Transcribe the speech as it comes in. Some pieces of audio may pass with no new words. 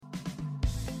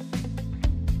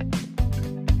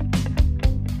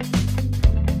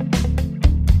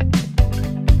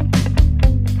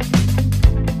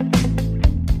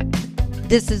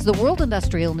This is the World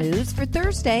Industrial News for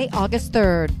Thursday, August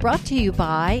 3rd, brought to you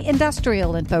by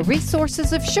Industrial Info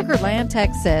Resources of Sugar Land,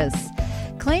 Texas.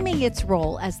 Claiming its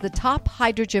role as the top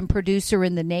hydrogen producer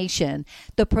in the nation,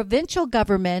 the provincial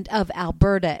government of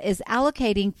Alberta is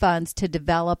allocating funds to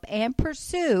develop and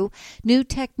pursue new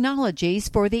technologies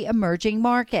for the emerging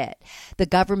market. The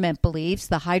government believes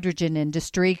the hydrogen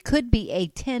industry could be a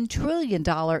 $10 trillion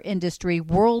industry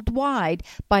worldwide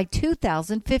by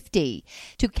 2050.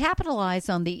 To capitalize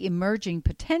on the emerging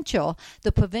potential,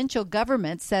 the provincial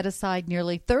government set aside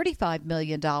nearly $35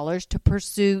 million to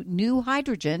pursue new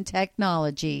hydrogen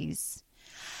technology.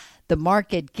 The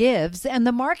market gives and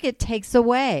the market takes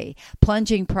away.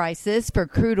 Plunging prices for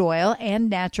crude oil and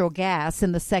natural gas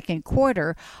in the second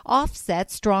quarter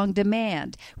offset strong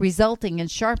demand, resulting in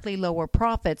sharply lower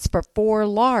profits for four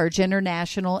large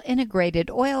international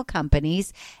integrated oil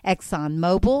companies: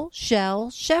 ExxonMobil,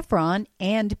 Shell, Chevron,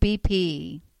 and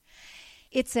BP.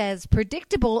 It's as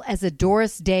predictable as a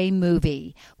Doris Day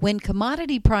movie. When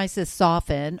commodity prices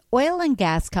soften, oil and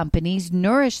gas companies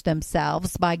nourish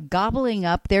themselves by gobbling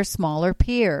up their smaller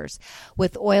peers.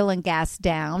 With oil and gas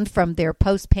down from their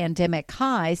post-pandemic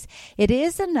highs, it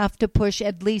is enough to push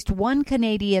at least one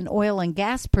Canadian oil and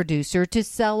gas producer to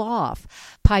sell off.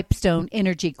 Pipestone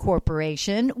Energy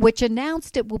Corporation, which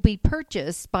announced it will be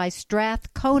purchased by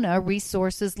Strathcona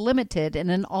Resources Limited in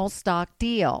an all-stock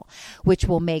deal, which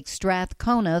will make Strathcona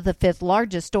the fifth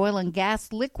largest oil and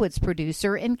gas liquids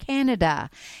producer in Canada.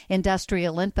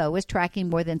 Industrial Info is tracking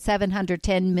more than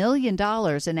 $710 million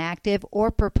in active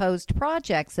or proposed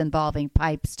projects involving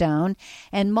Pipestone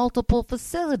and multiple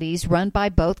facilities run by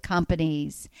both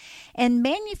companies. And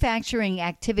manufacturing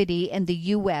activity in the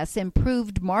U.S.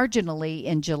 improved marginally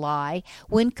in July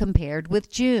when compared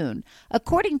with June,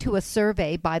 according to a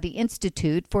survey by the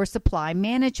Institute for Supply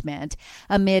Management,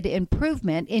 amid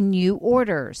improvement in new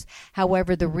orders. However,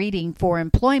 the reading for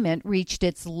employment reached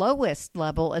its lowest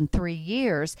level in 3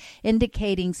 years,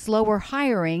 indicating slower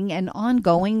hiring and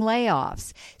ongoing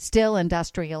layoffs. Still,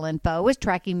 Industrial Info is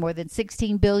tracking more than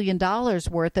 $16 billion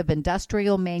worth of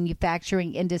industrial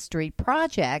manufacturing industry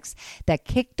projects that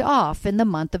kicked off in the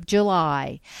month of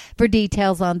July. For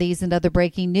details on these and other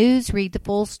breaking news, read the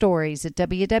full stories at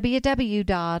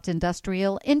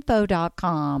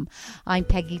www.industrialinfo.com. I'm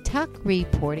Peggy Tuck,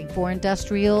 reporting for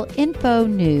Industrial Info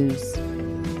News.